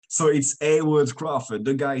So it's Hayward Crawford.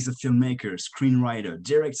 The guy is a filmmaker, screenwriter,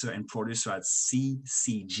 director, and producer at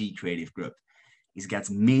CCG Creative Group. He's got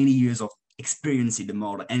many years of experience in the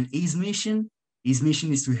model, and his mission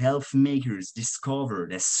is to help filmmakers discover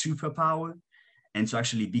their superpower and to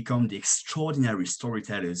actually become the extraordinary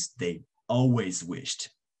storytellers they always wished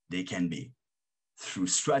they can be. Through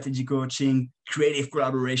strategy coaching, creative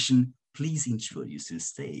collaboration, please introduce to the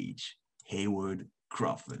stage Hayward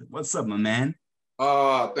Crawford. What's up, my man?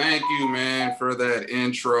 Thank you, man, for that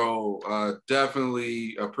intro.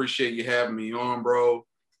 Definitely appreciate you having me on, bro.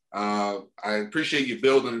 I appreciate you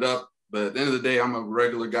building it up, but at the end of the day, I'm a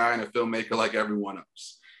regular guy and a filmmaker like everyone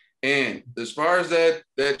else. And as far as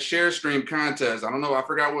that share stream contest, I don't know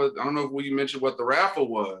if we mentioned what the raffle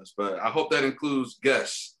was, but I hope that includes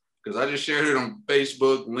guests because I just shared it on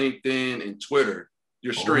Facebook, LinkedIn, and Twitter,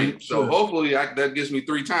 your stream. So hopefully that gives me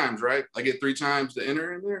 3 times, right? I get 3 times to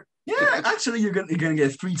enter in there. Yeah, actually, you're gonna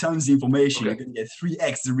get 3 times the information. Okay. You're gonna get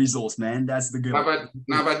 3x the results, man. That's the good.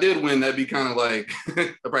 Now, if I did win, that'd be kind of like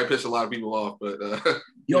that probably piss a lot of people off. But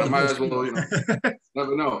might as well,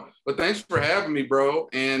 never know. But thanks for having me, bro.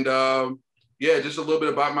 And just a little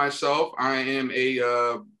bit about myself. I am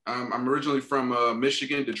I'm originally from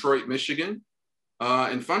Michigan, Detroit, Michigan.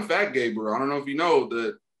 And fun fact, Gabriel, I don't know if you know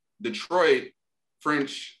the Detroit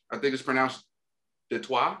French. I think it's pronounced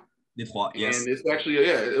Detroit. Detroit, yes. And it's actually,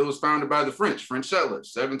 it was founded by the French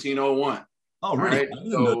settlers, 1701. Oh, really? Right? I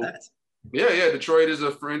didn't know that. Yeah, Detroit is a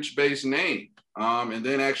French-based name. And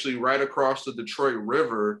then actually right across the Detroit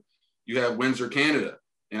River, you have Windsor, Canada.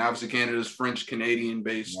 And obviously Canada is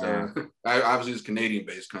French-Canadian-based. Yeah. Obviously it's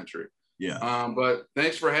Canadian-based country. Yeah. But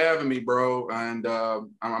thanks for having me, bro. And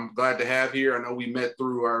I'm glad to have here. I know we met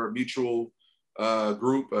through our mutual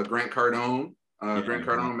group, Grant Cardone, Grant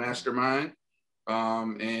Cardone Mastermind.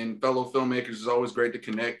 And fellow filmmakers, is always great to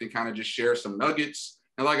connect and kind of just share some nuggets.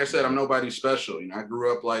 And like I said, I'm nobody special. I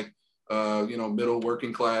grew up like, middle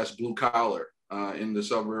working class, blue collar in the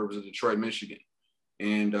suburbs of Detroit, Michigan.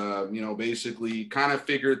 And, basically kind of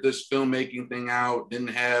figured this filmmaking thing out, didn't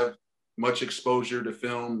have much exposure to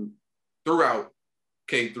film throughout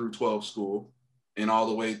K through 12 school and all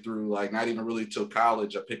the way through like not even really till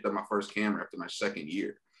college. I picked up my first camera after my second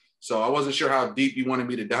year. So I wasn't sure how deep you wanted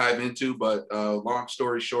me to dive into, but long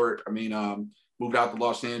story short, moved out to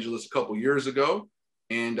Los Angeles a couple years ago.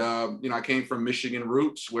 And, I came from Michigan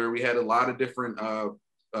roots where we had a lot of different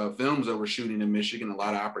films that were shooting in Michigan, a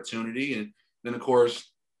lot of opportunity. And then, of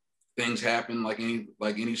course, things happen like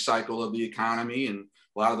any cycle of the economy, and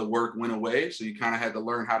a lot of the work went away. So you kind of had to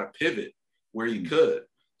learn how to pivot where you could.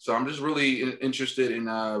 So I'm just really interested in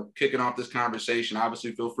kicking off this conversation.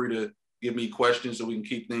 Obviously, feel free to give me questions so we can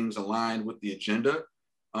keep things aligned with the agenda.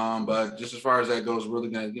 But just as far as that goes, we're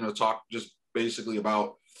really going to, talk just basically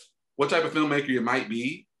about what type of filmmaker you might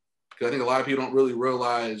be. Because I think a lot of people don't really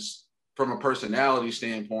realize from a personality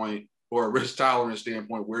standpoint or a risk tolerance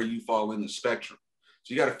standpoint where you fall in the spectrum.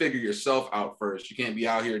 So you got to figure yourself out first. You can't be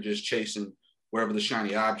out here just chasing wherever the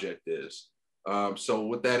shiny object is. So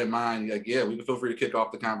with that in mind, we can feel free to kick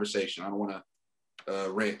off the conversation. I don't want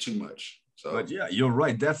to rant too much. So. But yeah, you're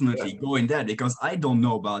right. Definitely go in that because I don't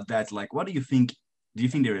know about that. Like, what do you think? Do you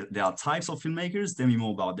think there are types of filmmakers? Tell me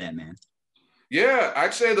more about that, man. Yeah,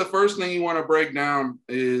 I'd say the first thing you want to break down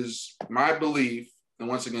is my belief. And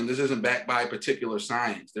once again, this isn't backed by particular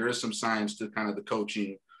science. There is some science to kind of the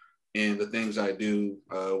coaching and the things I do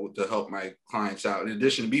to help my clients out. In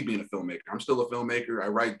addition to me being a filmmaker, I'm still a filmmaker. I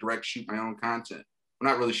write, direct, shoot my own content. I'm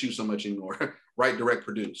not really shoot so much anymore. Write, direct,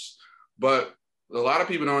 produce. But a lot of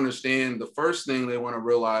people don't understand the first thing they want to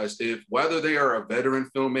realize whether they are a veteran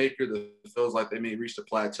filmmaker that feels like they may reach the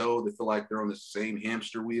plateau, they feel like they're on the same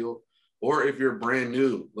hamster wheel, or if you're brand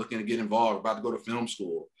new, looking to get involved, about to go to film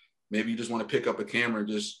school, maybe you just want to pick up a camera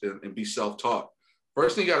and be self-taught.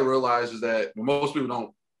 First thing you got to realize is that what most people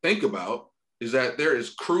don't think about is that there is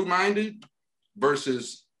crew-minded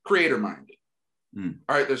versus creator-minded.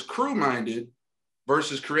 All right, there's crew-minded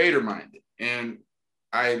versus creator-minded. And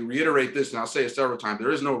I reiterate this, and I'll say it several times,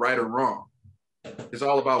 there is no right or wrong. It's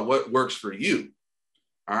all about what works for you.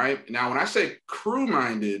 All right. Now, when I say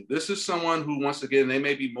crew-minded, this is someone who, once again, they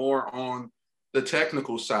may be more on the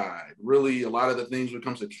technical side. Really, a lot of the things when it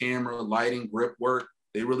comes to camera, lighting, grip work,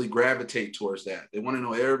 they really gravitate towards that. They want to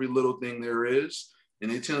know every little thing there is,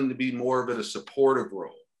 and they tend to be more of a supportive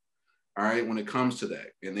role. All right, when it comes to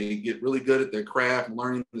that. And they get really good at their craft,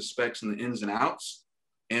 learning the specs and the ins and outs.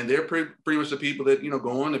 And they're pretty much the people that,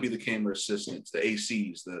 go on to be the camera assistants, the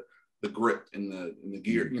ACs, the grip and the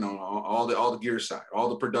gear, all the gear side, all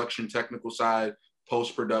the production, technical side,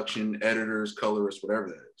 post-production, editors, colorists, whatever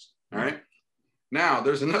that is. All right. Now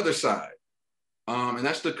there's another side. And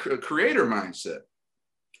that's the creator mindset,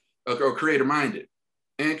 or creator minded.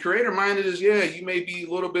 And creator minded is, yeah, you may be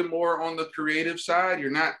a little bit more on the creative side.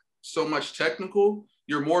 You're not so much technical.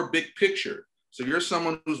 You're more big picture. So you're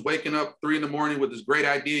someone who's waking up 3 a.m. with this great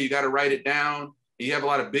idea. You got to write it down. You have a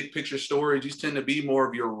lot of big picture stories. These tend to be more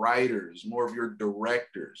of your writers, more of your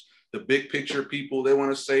directors, the big picture people. They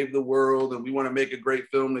want to save the world and we want to make a great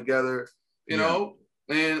film together, you know?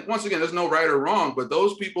 And once again, there's no right or wrong, but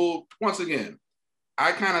those people, once again,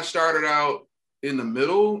 I kind of started out in the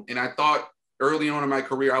middle, and I thought early on in my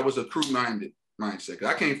career, I was a crew-minded mindset.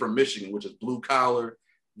 I came from Michigan, which is blue collar,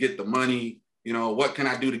 get the money, you know, what can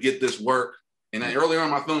I do to get this work? And then early on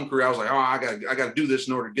in my film career, I was like, oh, I got to do this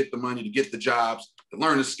in order to get the money, to get the jobs, to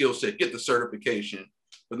learn the skill set, get the certification.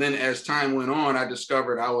 But then as time went on, I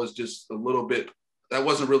discovered I was just a little bit, that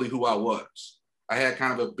wasn't really who I was. I had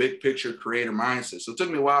kind of a big picture creator mindset. So it took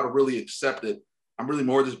me a while to really accept that I'm really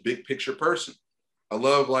more this big picture person. I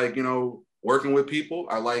love, like, you know, working with people.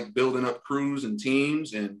 I like building up crews and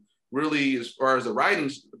teams. And really, as far as the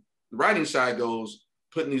writing side goes,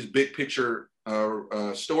 putting these big picture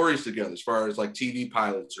stories together, as far as like TV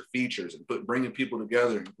pilots or features, and bringing people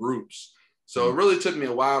together in groups. So it really took me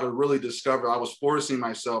a while to really discover. I was forcing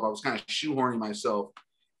myself. I was kind of shoehorning myself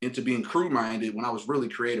into being crew-minded when I was really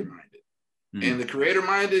creator-minded. And the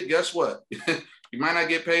creator-minded, guess what? You might not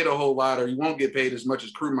get paid a whole lot, or you won't get paid as much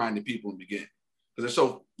as crew-minded people in the beginning, because they're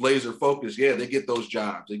so laser focused. Yeah, they get those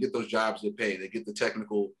jobs. They get those jobs that pay. They get the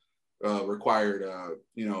technical required,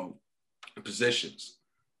 you know, positions.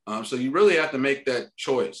 So you really have to make that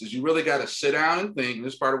choice. Is you really got to sit down and think. And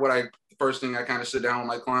this is part of what the first thing I kind of sit down with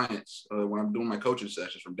my clients when I'm doing my coaching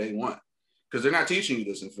sessions from day one, because they're not teaching you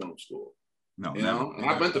this in film school. No, you know, and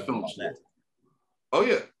I've been to film school. Oh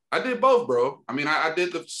yeah, I did both, bro. I mean, I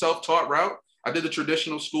did the self-taught route. I did the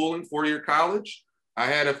traditional schooling, 4-year college. I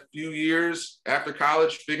had a few years after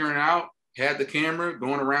college figuring out, had the camera,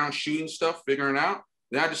 going around shooting stuff, figuring out.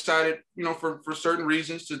 Then I decided, you know, for certain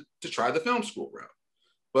reasons to try the film school route.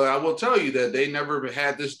 But I will tell you that they never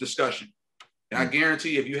had this discussion. And I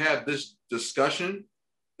guarantee if you have this discussion,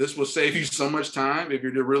 this will save you so much time if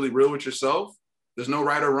you're really real with yourself. There's no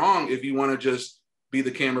right or wrong if you want to just be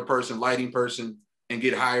the camera person, lighting person, and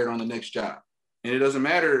get hired on the next job. And it doesn't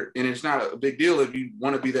matter, and it's not a big deal if you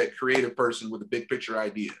want to be that creative person with a big picture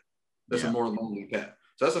idea. That's a more lonely path.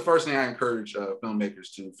 So that's the first thing I encourage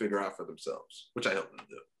filmmakers to figure out for themselves, which I help them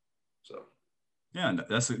do. So. Yeah,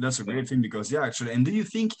 that's a great thing, because actually, and do you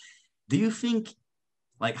think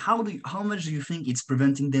like how much do you think it's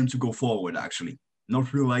preventing them to go forward, actually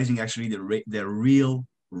not realizing actually their real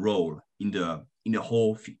role in the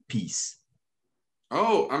whole piece?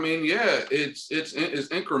 Oh, I mean, yeah, it's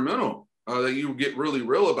incremental that you get really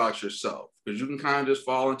real about yourself, because you can kind of just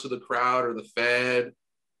fall into the crowd or the fad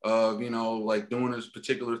of, you know, like doing this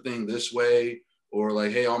particular thing this way. Or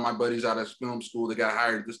like, hey, all my buddies out of film school, they got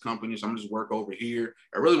hired at this company, so I'm just work over here.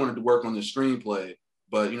 I really wanted to work on the screenplay,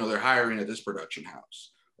 but, you know, they're hiring at this production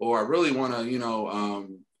house. Or I really want to, you know,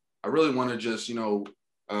 just,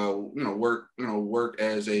 work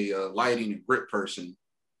as a lighting and grip person,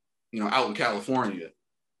 you know, out in California.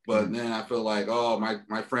 But then I feel like, oh,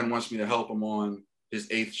 my friend wants me to help him on his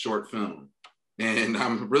 8th short film, and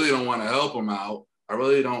I really don't want to help him out. I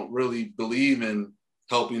really don't believe in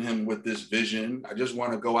helping him with this vision. I just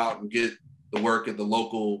want to go out and get the work at the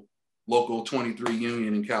local 23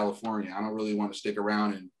 union in California. I don't really want to stick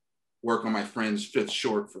around and work on my friend's 5th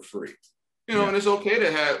short for free. You know, and it's okay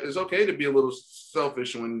to be a little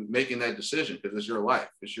selfish when making that decision, because it's your life,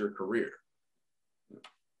 it's your career.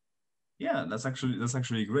 Yeah, that's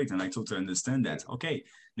actually great, and I totally understand that. Okay,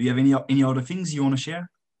 do you have any other things you want to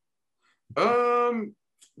share?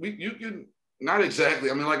 You can. Not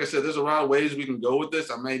exactly. I mean, like I said, there's a lot of ways we can go with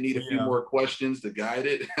this. I may need a few more questions to guide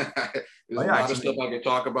it. There's a lot of stuff I could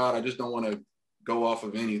talk about. I just don't want to go off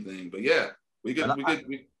of anything. But yeah, we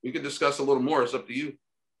could discuss a little more. It's up to you.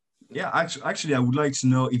 Yeah, actually, I would like to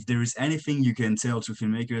know if there is anything you can tell to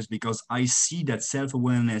filmmakers, because I see that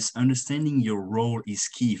self-awareness, understanding your role is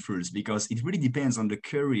key first, because it really depends on the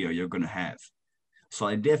career you're going to have. So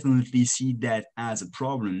I definitely see that as a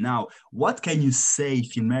problem. Now, what can you say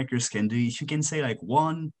filmmakers can do? If you can say like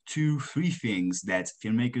 1, 2, 3 things that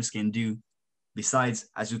filmmakers can do, besides,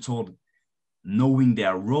 as you told, knowing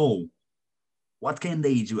their role, what can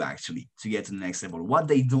they do actually to get to the next level? What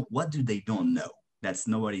do they don't know that's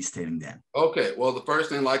nobody's telling them? Okay, well, the first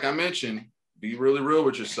thing, like I mentioned, be really real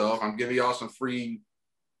with yourself. I'm giving y'all some free,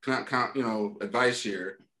 advice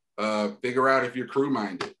here. Figure out if you're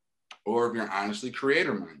crew-minded, or if you're honestly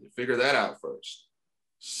creator-minded. Figure that out first.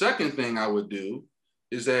 Second thing I would do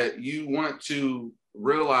is that you want to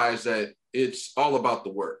realize that it's all about the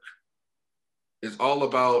work. It's all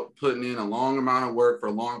about putting in a long amount of work for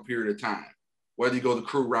a long period of time, whether you go the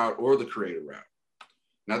crew route or the creator route.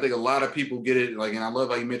 And I think a lot of people get it, like, and I love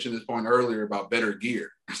how you mentioned this point earlier about better gear.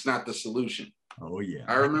 It's not the solution. Oh, yeah.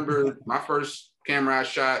 I remember my first camera I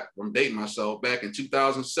shot, I'm dating myself, back in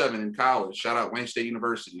 2007 in college. Shout out Wayne State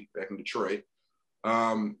University back in Detroit.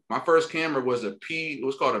 My first camera was it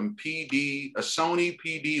was called a Sony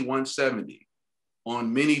PD 170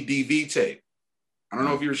 on mini DV tape. I don't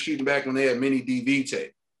know if you were shooting back when they had mini DV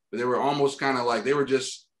tape, but they were almost kind of like, they were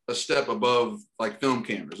just a step above like film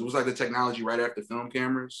cameras. It was like the technology right after film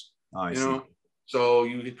cameras, you know? So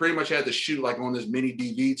you pretty much had to shoot like on this mini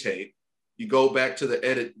DV tape. You go back to the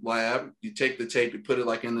edit lab, you take the tape, you put it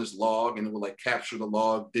like in this log, and it would like capture the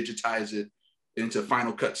log, digitize it into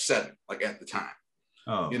Final Cut 7, like at the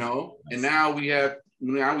time, you know? And now we have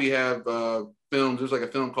films. There's like a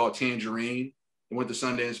film called Tangerine. It went to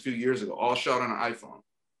Sundance a few years ago, all shot on an iPhone,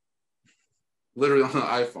 literally on an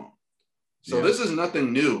iPhone. So this is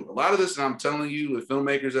nothing new. A lot of this, I'm telling you, the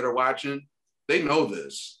filmmakers that are watching, they know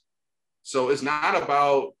this. So it's not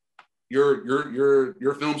about your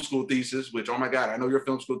film school thesis, which, oh my God, I know your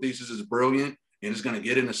film school thesis is brilliant and it's going to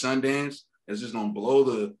get into Sundance. It's just going to blow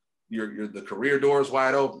the career doors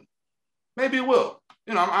wide open. Maybe it will.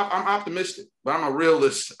 You know, I'm optimistic, but I'm a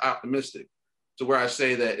realist optimistic. To where I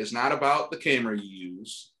say that it's not about the camera you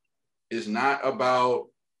use. It's not about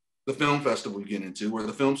the film festival you get into or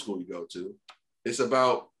the film school you go to. It's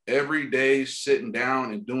about every day sitting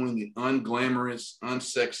down and doing the unglamorous,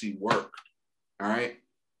 unsexy work. All right.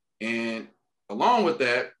 And along with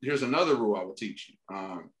that, here's another rule I will teach you.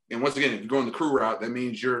 And once again, if you're going the crew route, that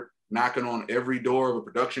means you're knocking on every door of a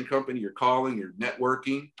production company. You're calling, you're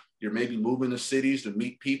networking, you're maybe moving to cities to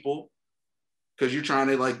meet people, because you're trying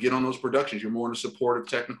to like get on those productions. You're more in a supportive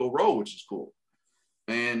technical role, which is cool.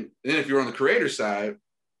 And then if you're on the creator side,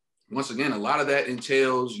 once again, a lot of that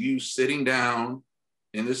entails you sitting down,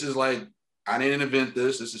 and this is like, I didn't invent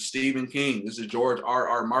this. This is Stephen King. This is George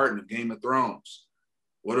R.R. Martin of Game of Thrones.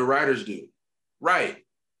 What do writers do? Write.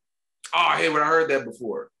 Oh, Hayward, I heard that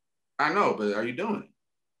before. I know, but are you doing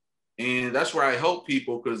it? And that's where I help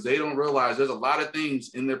people, because they don't realize there's a lot of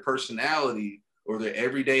things in their personality or their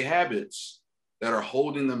everyday habits that are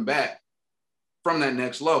holding them back from that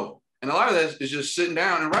next level. And a lot of that is just sitting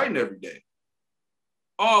down and writing every day.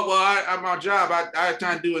 Oh, well, I my job, I have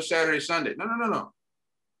time to do it Saturday, Sunday. No.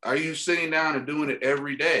 Are you sitting down and doing it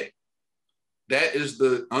every day? That is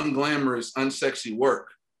the unglamorous, unsexy work.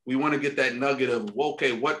 We want to get that nugget of, well,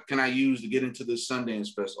 okay, what can I use to get into this Sundance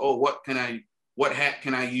Fest? Oh, what hat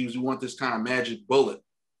can I use? We want this kind of magic bullet.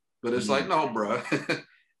 But it's like, no, bro.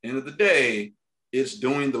 End of the day, it's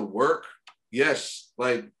doing the work. Yes,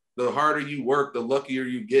 like the harder you work, the luckier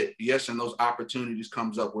you get. Yes, and those opportunities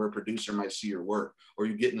comes up where a producer might see your work or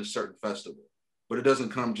you get in a certain festival. But it doesn't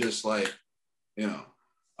come just like, you know.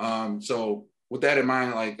 So with that in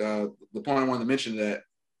mind, like the point I wanted to mention that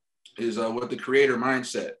is with the creator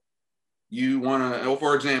mindset. You want to,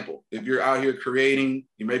 for example, if you're out here creating,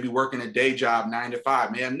 you may be working a day job 9 to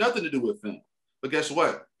 5, may have nothing to do with film. But guess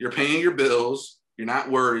what? You're paying your bills. You're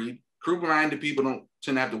not worried. Crew-minded people don't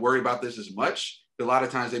tend to have to worry about this as much. A lot of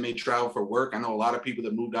times they may travel for work. I know a lot of people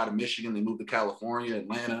that moved out of Michigan, they moved to California,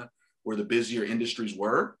 Atlanta, where the busier industries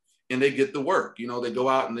were, and they get the work. You know, they go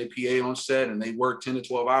out and they PA on set and they work 10 to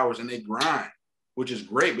 12 hours and they grind, which is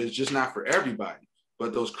great, but it's just not for everybody.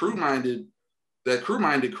 But those crew-minded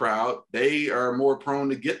crowd, they are more prone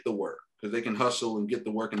to get the work because they can hustle and get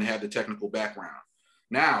the work and they have the technical background.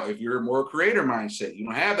 Now, if you're a more creator mindset, you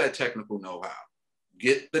don't have that technical know-how.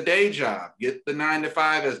 Get the day job, get the 9 to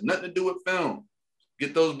 5, has nothing to do with film.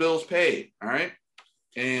 Get those bills paid, all right?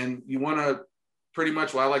 And you want to pretty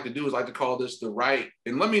much, what I like to do is I like to call this the right,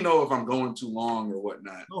 and let me know if I'm going too long or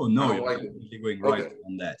whatnot. Oh, no, you're going right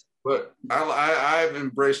on that. But I've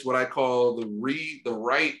embraced what I call the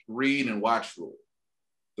right read and watch rule.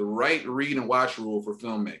 The right read and watch rule for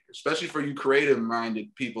filmmakers, especially for you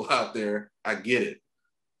creative-minded people out there. I get it.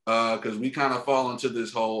 Because we kind of fall into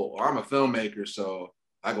this whole, I'm a filmmaker, so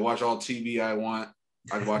I can watch all TV I want.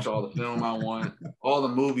 I can watch all the film I want, all the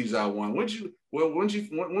movies I want. When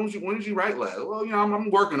did you write last? Well, you know, I'm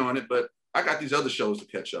working on it, but I got these other shows to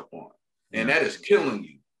catch up on. And that is killing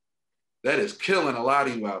you. That is killing a lot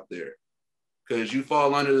of you out there. Because you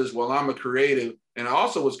fall under this, well, I'm a creative. And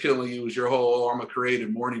also what's killing you is your whole, I'm a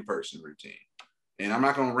creative morning person routine. And I'm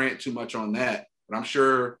not going to rant too much on that, but I'm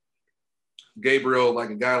sure Gabriel, like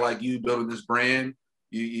a guy like you building this brand,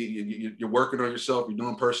 you're working on yourself, you're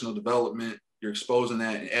doing personal development, you're exposing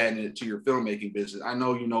that and adding it to your filmmaking business. I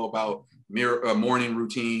know you know about morning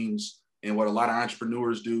routines, and what a lot of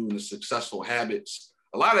entrepreneurs do and the successful habits,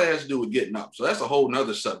 a lot of that has to do with getting up. So that's a whole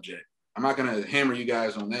nother subject. I'm not going to hammer you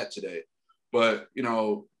guys on that today, but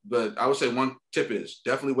I would say one tip is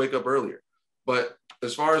definitely wake up earlier. But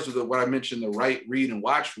as far as what I mentioned, the write, read, and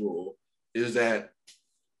watch rule is that,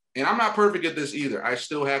 and I'm not perfect at this either. I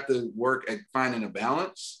still have to work at finding a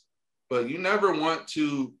balance, but you never want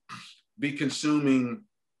to be consuming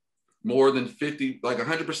more than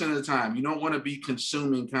 100% of the time. You don't want to be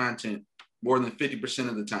consuming content more than 50%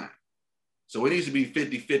 of the time. So it needs to be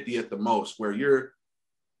 50-50 at the most, where you're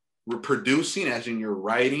producing, as in you're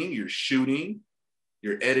writing, you're shooting,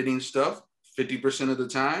 you're editing stuff 50% of the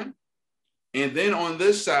time. And then on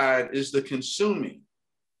this side is the consuming.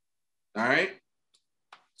 All right.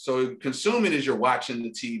 So consuming is you're watching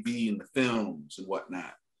the TV and the films and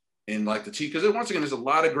whatnot. And like the TV, because once again, there's a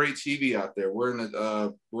lot of great TV out there. We're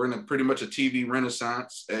in a pretty much a TV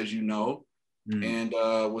renaissance, as you know. And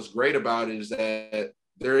what's great about it is that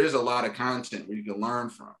there is a lot of content where you can learn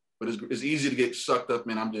from. But it's easy to get sucked up,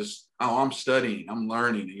 man. I'm studying, I'm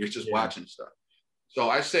learning, and you're just watching stuff. So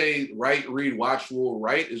I say write, read, watch rule.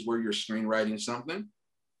 Write is where you're screenwriting something,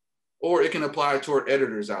 or it can apply toward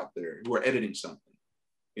editors out there who are editing something,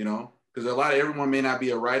 because everyone may not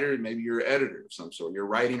be a writer. Maybe you're an editor of some sort. You're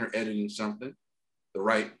writing or editing something, the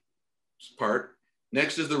right part.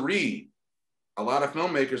 Next is the read. A lot of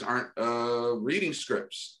filmmakers aren't reading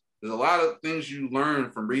scripts. There's a lot of things you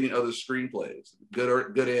learn from reading other screenplays,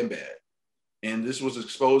 good and bad. And this was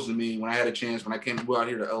exposed to me when I had a chance. When I came out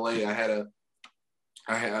here to LA,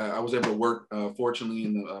 I was able to work, fortunately,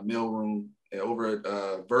 in the mailroom over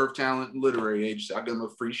at Verve Talent Literary Agency. I'll give them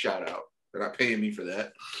a free shout out. They're not paying me for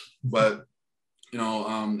that, but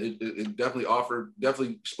it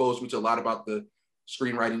definitely exposed me to a lot about the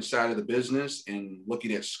screenwriting side of the business and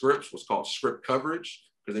looking at scripts, what's called script coverage,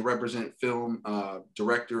 because they represent film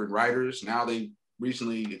director and writers. Now they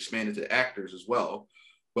recently expanded to actors as well.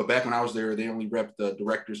 But back when I was there, they only repped the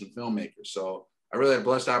directors and filmmakers. So I really had a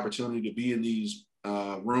blessed opportunity to be in these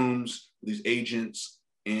rooms, these agents,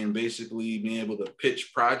 and basically being able to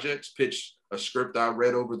pitch a script I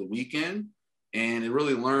read over the weekend. And it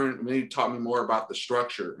really taught me more about the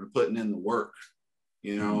structure and putting in the work,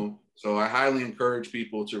 So I highly encourage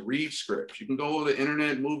people to read scripts. You can go to the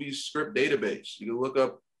Internet Movie Script Database. You can look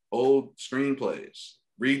up old screenplays,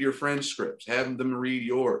 read your friends' scripts, have them read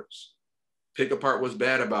yours, pick apart what's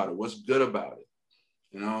bad about it, what's good about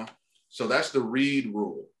it, So that's the read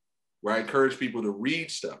rule, where I encourage people to read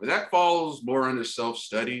stuff. And that falls more under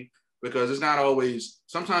self-study, because it's not always,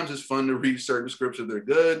 sometimes it's fun to read certain scripts if they're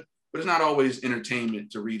good, but it's not always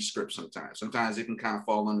entertainment to read scripts sometimes. Sometimes it can kind of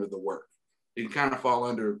fall under the work. It can kind of fall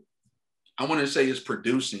under, I want to say it's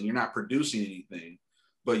producing. You're not producing anything,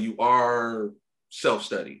 but you are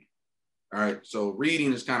self-studying. All right. So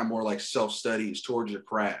reading is kind of more like self-study. It's towards your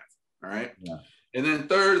craft. All right. Yeah. And then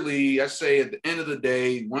thirdly, I say at the end of the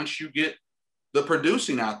day, once you get the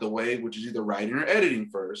producing out the way, which is either writing or editing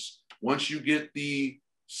first, once you get the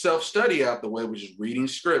self-study out the way, which is reading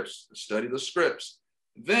scripts, study the scripts,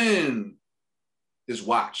 then is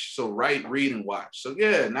watch. So write, read, and watch. So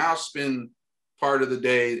yeah, now spend part of the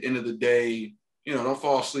day, end of the day, don't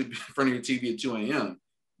fall asleep in front of your TV at 2 a.m.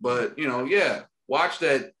 But, watch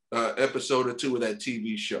that episode or two of that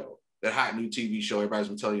TV show, that hot new TV show everybody's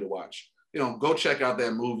been telling you to watch. Go check out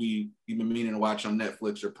that movie you've been meaning to watch on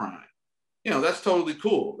Netflix or Prime. That's totally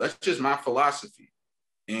cool. That's just my philosophy.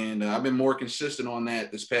 And I've been more consistent on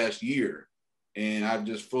that this past year. And I've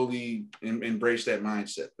just fully embraced that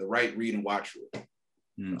mindset, the write, read, and watch rule.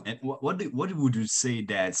 And what would you say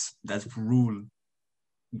that rule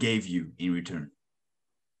gave you in return?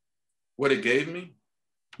 What it gave me?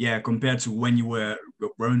 Yeah, compared to when you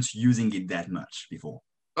weren't using it that much before.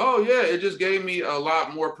 Oh yeah, it just gave me a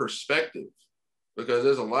lot more perspective, because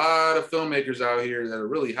there's a lot of filmmakers out here that are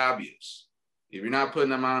really hobbyists. If you're not putting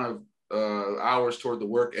the amount of hours toward the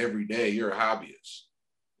work every day, you're a hobbyist.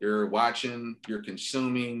 You're watching, you're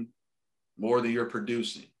consuming more than you're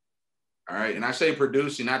producing. All right. And I say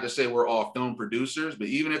producing, not to say we're all film producers, but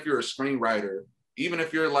even if you're a screenwriter, even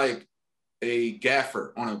if you're like a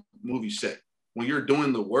gaffer on a movie set, when you're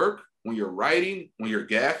doing the work, when you're writing, when you're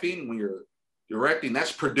gaffing, when you're directing,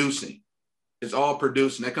 that's producing. It's all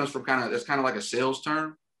producing. That comes from that's kind of like a sales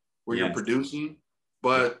term where you're producing,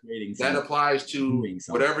 but that applies to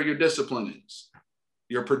whatever your discipline is.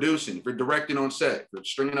 You're producing. If you're directing on set, if you're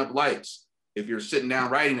stringing up lights, if you're sitting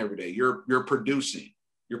down writing every day, you're producing.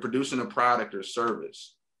 You're producing a product or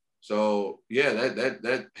service. So yeah,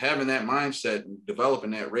 that having that mindset and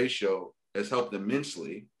developing that ratio has helped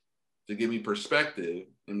immensely to give me perspective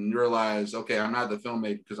and realize, okay, I'm not the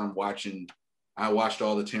filmmaker because I'm watching I watched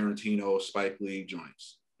all the Tarantino, Spike Lee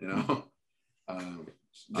joints, you know,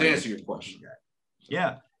 to answer your question.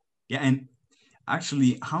 Yeah. Yeah. And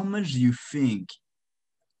actually, how much do you think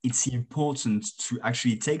it's important to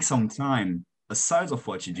actually take some time aside of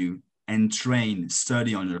what you do and train,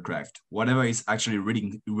 study on your craft, whatever is actually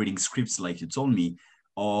reading scripts like you told me,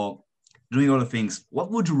 or doing other things? What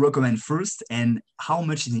would you recommend first, and how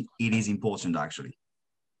much it is important actually?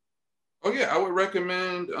 Oh yeah, I would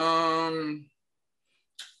recommend.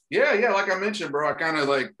 Yeah, like I mentioned, bro, I kind of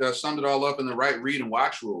like summed it all up in the right read and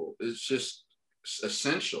watch rule. It's just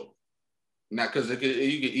essential. Not because you could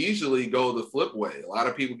easily go the flip way. A lot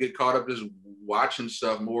of people get caught up just watching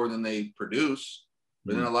stuff more than they produce.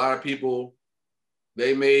 But then a lot of people,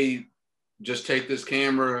 they may just take this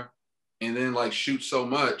camera and then like shoot so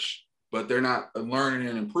much, but they're not learning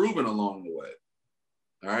and improving along the way.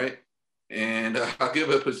 All right. And I'll give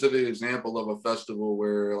a specific example of a festival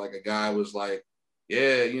where like a guy was like,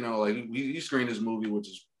 yeah, you know, like we screened this movie, which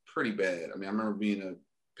is pretty bad. I mean, I remember being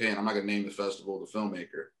I'm not gonna name the festival, the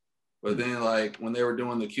Filmmaker. But then like when they were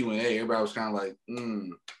doing the Q&A, everybody was kind of like,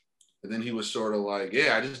 And then he was sort of like,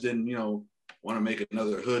 yeah, I just didn't, want to make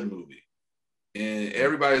another hood movie. And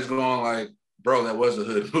everybody's going like, bro, that was a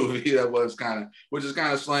hood movie. That was which is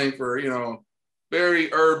kind of slang for,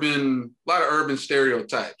 very urban, a lot of urban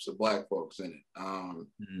stereotypes of Black folks in it.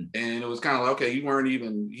 And it was kind of like, okay, he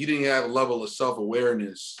didn't have a level of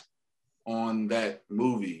self-awareness on that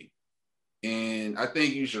movie. And I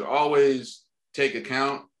think you should always take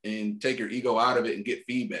account and take your ego out of it and get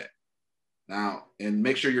feedback now and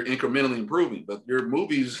make sure you're incrementally improving. But your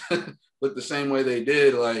movies look the same way they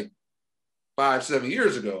did like 5-7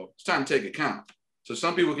 years ago. It's time to take account. So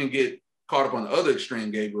some people can get caught up on the other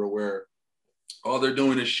extreme, Gabriel, where all they're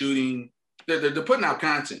doing is shooting. They're putting out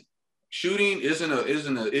content. Shooting isn't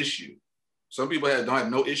an issue. Some people don't have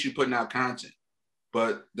no issue putting out content,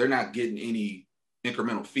 but they're not getting any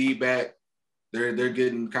incremental feedback. They're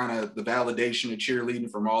getting kind of the validation of cheerleading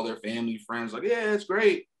from all their family, friends, like, yeah, it's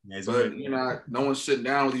great. Yeah, but no one's sitting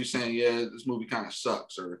down with you saying, yeah, this movie kind of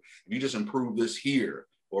sucks, or if you just improve this here,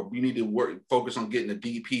 or you need to focus on getting a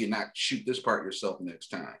DP and not shoot this part yourself next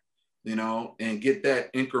time, and get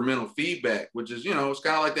that incremental feedback, which is, it's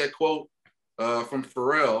kind of like that quote from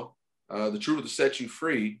Pharrell, the truth will set you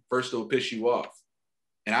free, first it'll piss you off.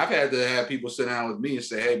 And I've had to have people sit down with me and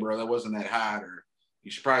say, hey, bro, that wasn't that hot, or you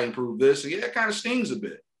should probably improve this. And yeah, it kind of stings a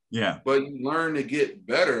bit. Yeah. But you learn to get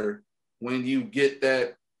better when you get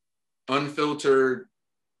that unfiltered,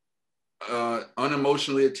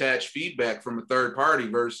 unemotionally attached feedback from a third party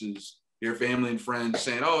versus your family and friends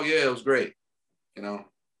saying, oh, yeah, it was great.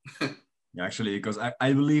 Actually, because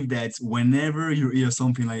I believe that whenever you hear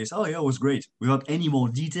something like this, oh, yeah, it was great, without any more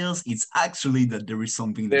details, it's actually that there is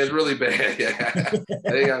something that's really bad. Yeah.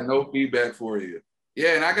 They got no feedback for you.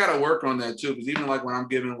 Yeah, and I got to work on that too, because even like when I'm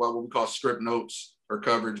giving what we call script notes or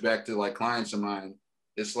coverage back to like clients of mine,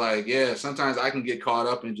 it's like, yeah, sometimes I can get caught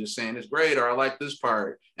up in just saying it's great or I like this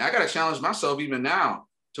part. And I got to challenge myself even now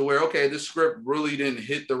to where, okay, this script really didn't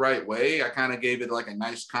hit the right way. I kind of gave it like a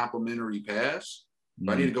nice complimentary pass.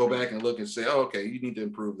 But I need to go back and look and say, oh, okay, you need to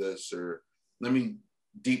improve this, or let me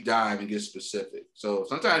deep dive and get specific. So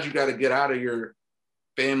sometimes you got to get out of your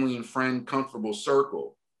family and friend comfortable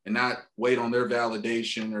circle and not wait on their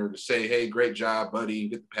validation or to say, hey, great job, buddy,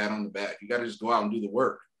 and get the pat on the back. You got to just go out and do the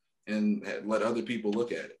work and let other people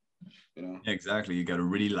look at it, Exactly. You got to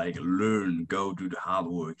really like learn, go do the hard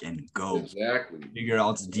work and go. Exactly. Figure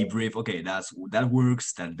out, debrief, okay, that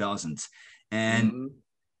works, that doesn't. And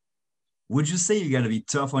would you say you got to be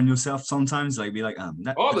tough on yourself sometimes? Like be like,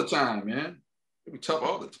 all the time, man. Be tough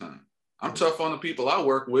all the time. I'm tough on the people I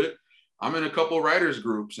work with. I'm in a couple of writers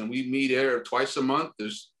groups and we meet there twice a month.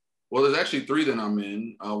 There's actually 3 that I'm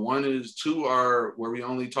in. 2 are where we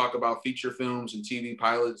only talk about feature films and TV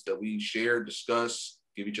pilots that we share, discuss,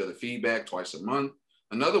 give each other feedback twice a month.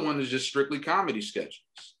 Another one is just strictly comedy sketches.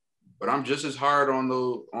 But I'm just as hard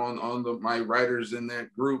on my writers in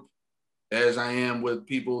that group as I am with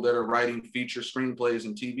people that are writing feature screenplays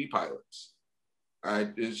and TV pilots.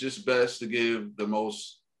 It's just best to give the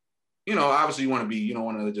most, obviously you want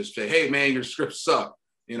to just say, hey man, your scripts suck.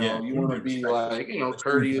 You want to be like,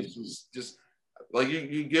 courteous, just like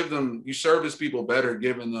you give them, you service people better,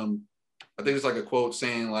 giving them, I think it's like a quote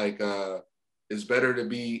saying like, it's better to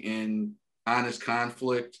be in honest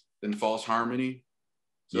conflict than false harmony.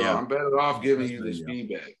 So I'm better off giving you this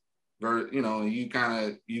feedback.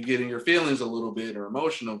 You get in your feelings a little bit or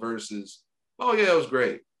emotional versus, oh yeah, it was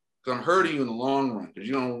great. Because I'm hurting you in the long run. Because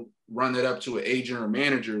you don't run that up to an agent or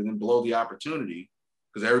manager and then blow the opportunity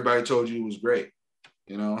because everybody told you it was great.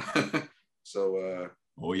 So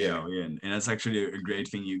Oh yeah, oh yeah, and that's actually a great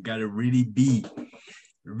thing. You gotta really be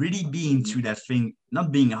into that thing,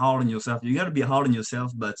 not being hard on yourself. You got to be hard on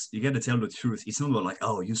yourself, but you got to tell the truth. It's not about like,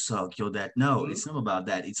 oh, you suck, you're that. No, Mm-hmm. it's not about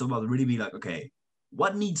that. It's about really be like, okay,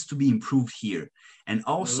 what needs to be improved here? And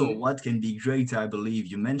also, Mm-hmm. what can be great, I believe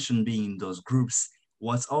you mentioned being in those groups.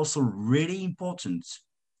 What's also really important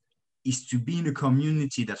is to be in a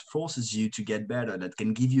community that forces you to get better, that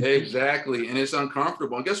can give you feedback. Exactly. And it's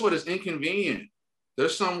uncomfortable. And guess what? It's inconvenient.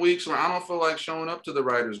 There's some weeks where I don't feel like showing up to the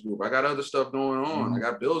writers group. I got other stuff going on. I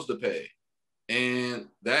got bills to pay. And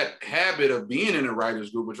that habit of being in a writers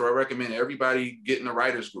group, which I recommend everybody get in a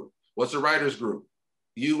writers group. What's a writers group?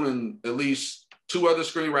 You and at least two other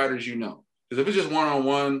screenwriters you know. Because if it's just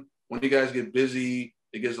one-on-one, when you guys get busy,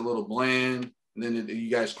 it gets a little bland, and then you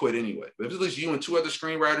guys quit anyway. But if it's at least you and two other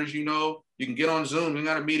screenwriters you know, you can get on Zoom. You don't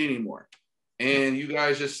got to meet anymore. And you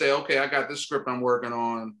guys just say, okay, I got this script I'm working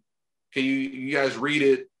on. Can you guys read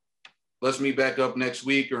it? Let's meet back up next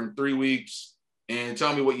week or in 3 weeks and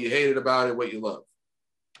tell me what you hated about it, what you love.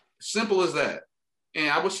 Simple as that. And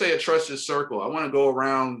I would say a trusted circle. I want to go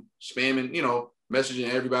around spamming, messaging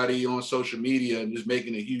everybody on social media and just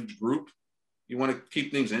making a huge group. You want to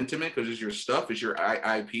keep things intimate because it's your stuff, it's your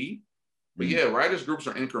IP. But yeah, writers groups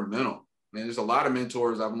are incremental. And there's a lot of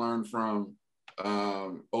mentors I've learned from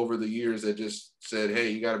over the years that just said, hey,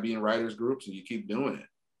 you got to be in writers groups and you keep doing it.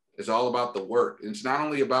 It's all about the work. It's not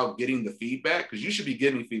only about getting the feedback, because you should be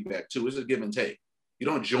giving feedback too. It's a give and take. You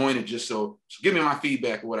don't join it just so give me my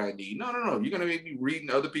feedback of what I need. No. You're going to be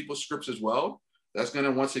reading other people's scripts as well. That's going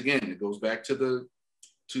to, once again, it goes back to the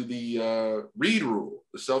read rule,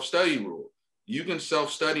 the self-study rule. You can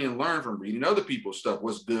self-study and learn from reading other people's stuff,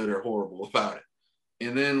 what's good or horrible about it.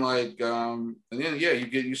 And then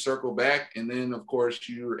you circle back. And then of course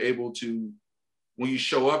you're able to, when you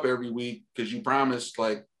show up every week, because you promised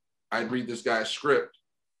like, I'd read this guy's script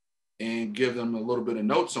and give them a little bit of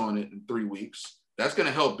notes on it in 3 weeks. That's going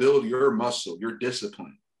to help build your muscle, your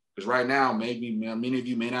discipline. Because right now, maybe many of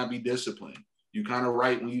you may not be disciplined. You kind of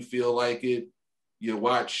write when you feel like it. You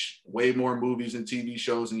watch way more movies and TV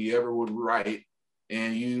shows than you ever would write.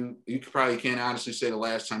 And you probably can't honestly say the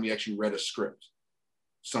last time you actually read a script,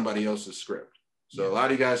 somebody else's script. So a lot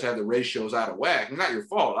of you guys have the ratios out of whack. It's not your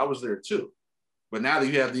fault. I was there too. But now that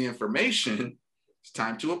you have the information, it's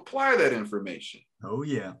time to apply that information. Oh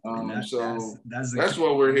yeah. That's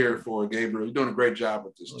what we're here for, Gabriel. You're doing a great job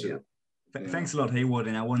with this too. Yeah. Thanks a lot, Hayward.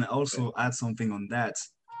 And I want to also add something on that.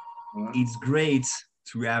 It's great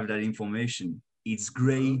to have that information. It's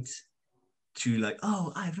great to like,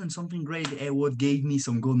 oh, I've learned something great. Hayward gave me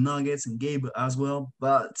some good nuggets and Gabe as well.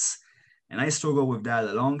 And I struggle with that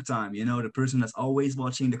a long time. The person that's always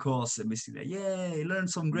watching the course and basically like, yay,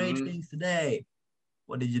 learned some great things today.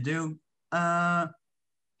 What did you do?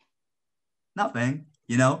 Nothing.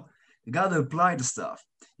 You got to apply the stuff.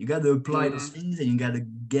 You got to apply those things and you got to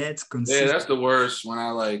get consistent. Yeah, that's the worst when I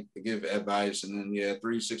like give advice and then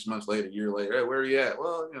 3-6 months later, a year later, hey, where are you at?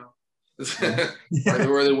 Well, like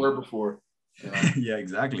where they were before. Yeah,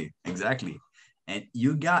 exactly. And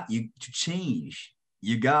you to change.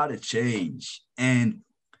 You got to change. And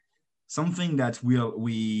something that we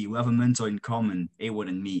have a mentor in common, Hayward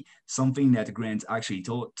and me, something that Grant actually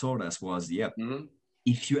taught us was,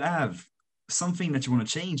 if you have something that you want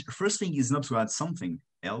to change, first thing is not to add something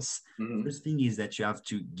else. First thing is that you have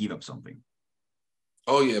to give up something.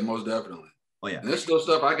 Oh yeah, most definitely. Oh yeah. And there's still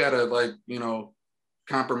stuff I gotta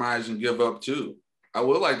compromise and give up too. I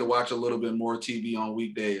would like to watch a little bit more TV on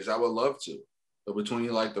weekdays. I would love to. But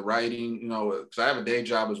between like the writing, because I have a day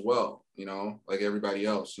job as well, like everybody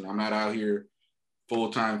else. I'm not out here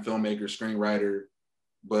full-time filmmaker, screenwriter,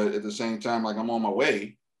 but at the same time, like I'm on my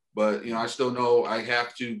way. But, I still know I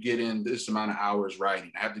have to get in this amount of hours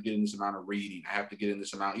writing. I have to get in this amount of reading. I have to get in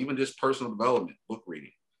this amount, even just personal development, book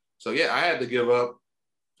reading. So yeah, I had to give up.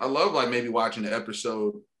 I love like maybe watching an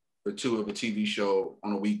episode or two of a TV show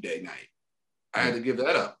on a weekday night. I had to give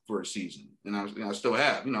that up for a season. And I still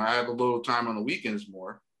have, I have a little time on the weekends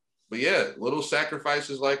more. But yeah, little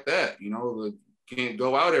sacrifices like that, can't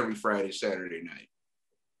go out every Friday, Saturday night.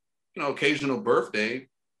 Occasional birthday,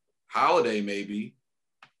 holiday maybe,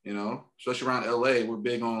 especially around LA, we're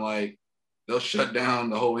big on like, they'll shut down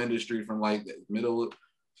the whole industry from like the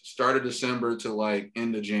start of December to like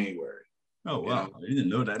end of January. Oh, wow. I didn't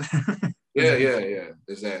know that. Yeah,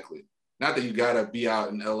 exactly. Not that you got to be out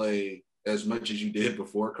in LA as much as you did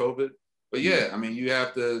before COVID, but yeah, I mean, you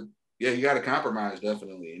got to compromise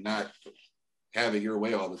definitely and not have it your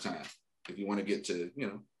way all the time if you want to get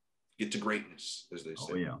to greatness, as they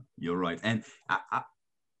say. Oh yeah, you're right. And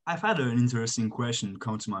I've had an interesting question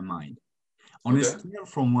come to my mind. On a scale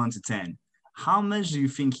from 1 to 10, how much do you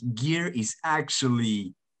think gear is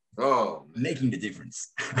actually making the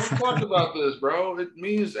difference? Don't talk about this, bro. It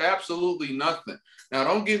means absolutely nothing. Now,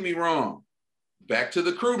 don't get me wrong. Back to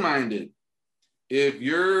the crew-minded. If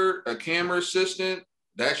you're a camera assistant,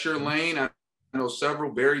 that's your lane. I know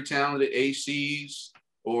several very talented ACs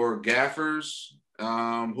or gaffers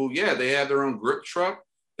who, yeah, they have their own grip truck.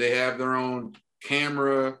 They have their own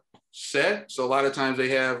camera set. So a lot of times they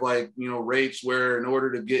have like, you know, rates where in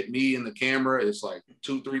order to get me in the camera, it's like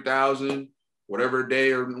 2,000-3,000, whatever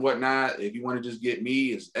day or whatnot. If you want to just get me,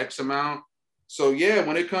 it's X amount. So yeah,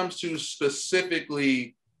 when it comes to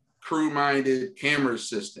specifically crew-minded camera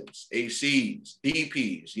assistants, ACs,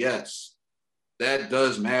 DPs, yes, that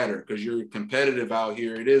does matter because you're competitive out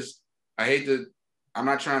here. It is, I'm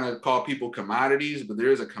not trying to call people commodities, but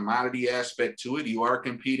there is a commodity aspect to it. You are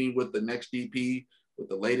competing with the next DP with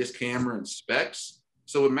the latest camera and specs.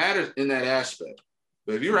 So it matters in that aspect.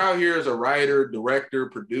 But if you're out here as a writer, director,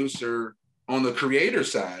 producer, on the creator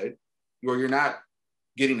side, where you're not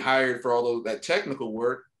getting hired for all that technical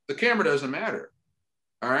work, the camera doesn't matter.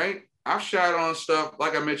 All right. I've shot on stuff,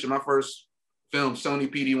 like I mentioned, my first film, Sony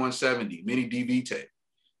PD-170, mini DV tape.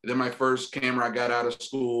 And then my first camera I got out of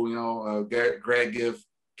school, you know, grad gift,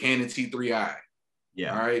 Canon T3i.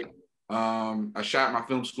 Yeah. All right. I shot my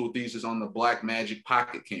film school thesis on the Blackmagic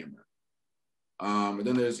pocket camera. And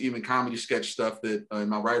then there's even comedy sketch stuff that in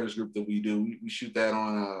my writers group that we do. We shoot that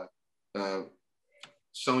on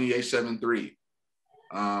Sony A7 III.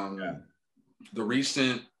 The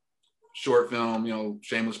recent short film, you know,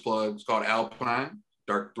 shameless plug, it's called Alpine,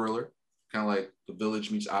 dark thriller, kind of like The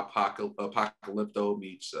Village meets Apocalypto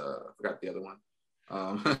meets, I forgot the other one.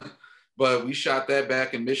 But we shot that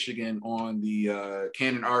back in Michigan on the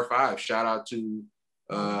Canon R5. Shout out to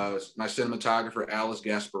my cinematographer, Alice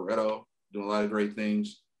Gasparetto, doing a lot of great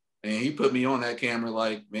things. And he put me on that camera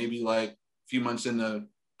like maybe like a few months into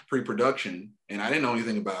pre-production, and I didn't know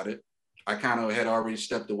anything about it. I kind of had already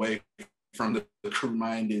stepped away from the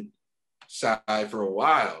crew-minded side for a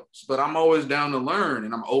while, but I'm always down to learn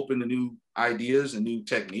and I'm open to new ideas and new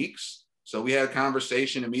techniques. So we had a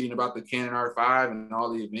conversation, a meeting about the Canon R5 and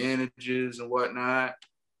all the advantages and whatnot.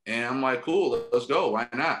 And I'm like, cool, let's go. Why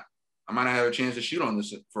not? I might not have a chance to shoot on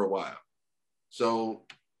this for a while. So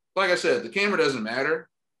like I said, the camera doesn't matter.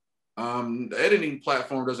 The editing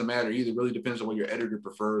platform doesn't matter either. It really depends on what your editor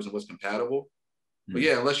prefers and what's compatible. But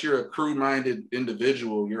yeah, unless you're a crew-minded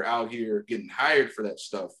individual, you're out here getting hired for that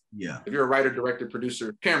stuff. Yeah. If you're a writer, director,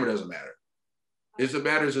 producer, camera doesn't matter. What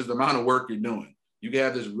matters is the amount of work you're doing. You can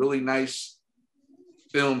have this really nice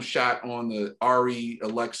film shot on the RE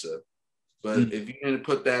Alexa, but if you didn't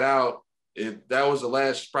put that out, if that was the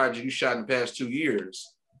last project you shot in the past 2 years,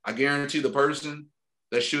 I guarantee the person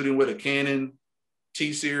that's shooting with a Canon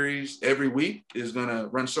T-series every week is gonna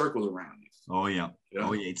run circles around you. Oh yeah.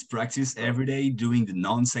 Oh yeah. It's practice every day, doing the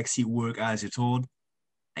non-sexy work as you told.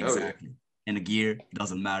 Exactly. Oh, yeah. And the gear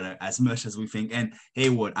doesn't matter as much as we think. And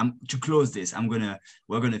Hayward, to close this, we're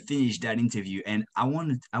gonna finish that interview. And I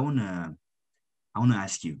wanna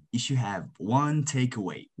ask you if you have one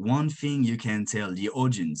takeaway, one thing you can tell the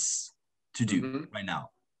audience to do right now,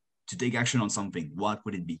 to take action on something, what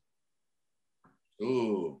would it be?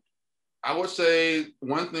 Ooh. I would say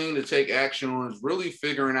one thing to take action on is really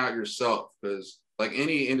figuring out yourself, because like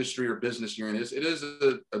any industry or business you're in, it is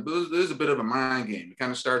a bit of a mind game. It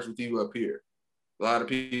kind of starts with you up here. A lot of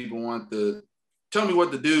people want to tell me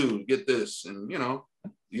what to do, get this, and you know,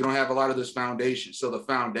 you don't have a lot of this foundation. So the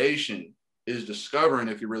foundation is discovering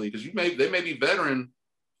if you really, because they may be veteran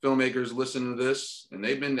filmmakers listening to this, and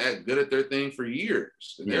they've been that good at their thing for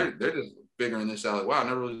years, and they're just figuring this out. Like, wow, I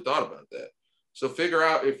never really thought about that. So figure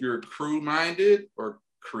out if you're crew-minded or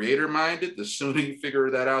creator-minded. The sooner you figure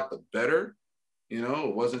that out, the better. You know,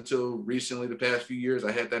 it wasn't until recently, the past few years,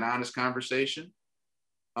 I had that honest conversation.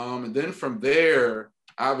 And then from there,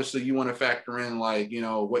 obviously, you want to factor in like, you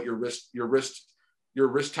know, what your risk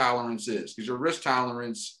tolerance is, because your risk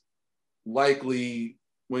tolerance likely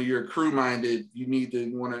when you're crew-minded,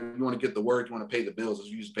 you want to get the work, you want to pay the bills, as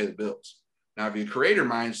you used to pay the bills. Now, if you're creator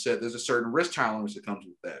mindset, there's a certain risk tolerance that comes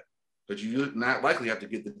with that. But you not likely have to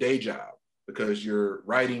get the day job because your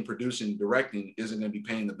writing, producing, directing isn't going to be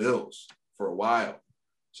paying the bills for a while.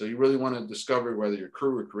 So you really want to discover whether you're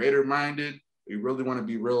crew or creator minded. You really want to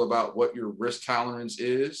be real about what your risk tolerance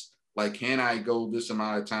is. Like, can I go this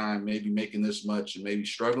amount of time, maybe making this much and maybe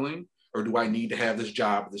struggling? Or do I need to have this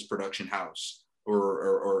job at this production house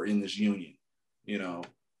or in this union? You know?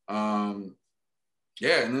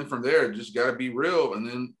 Yeah, and then from there, just got to be real. And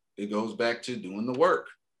then it goes back to doing the work.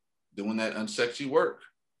 Doing that unsexy work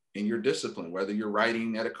in your discipline, whether you're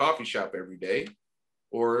writing at a coffee shop every day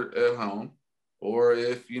or at home, or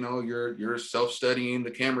if you're self-studying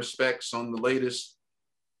the camera specs on the latest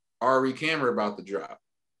RE camera about to drop,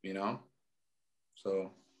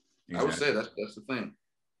 So exactly. I would say that's the thing.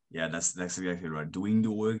 Yeah, that's exactly right. Doing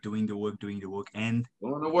the work, and doing the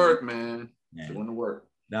work, man. Yeah. Doing the work.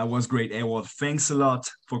 That was great, Hayward. Thanks a lot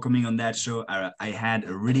for coming on that show. I had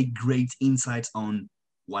a really great insight on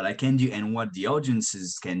what I can do and what the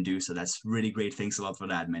audiences can do. So that's really great. Thanks a lot for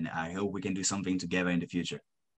that, man. I hope we can do something together in the future.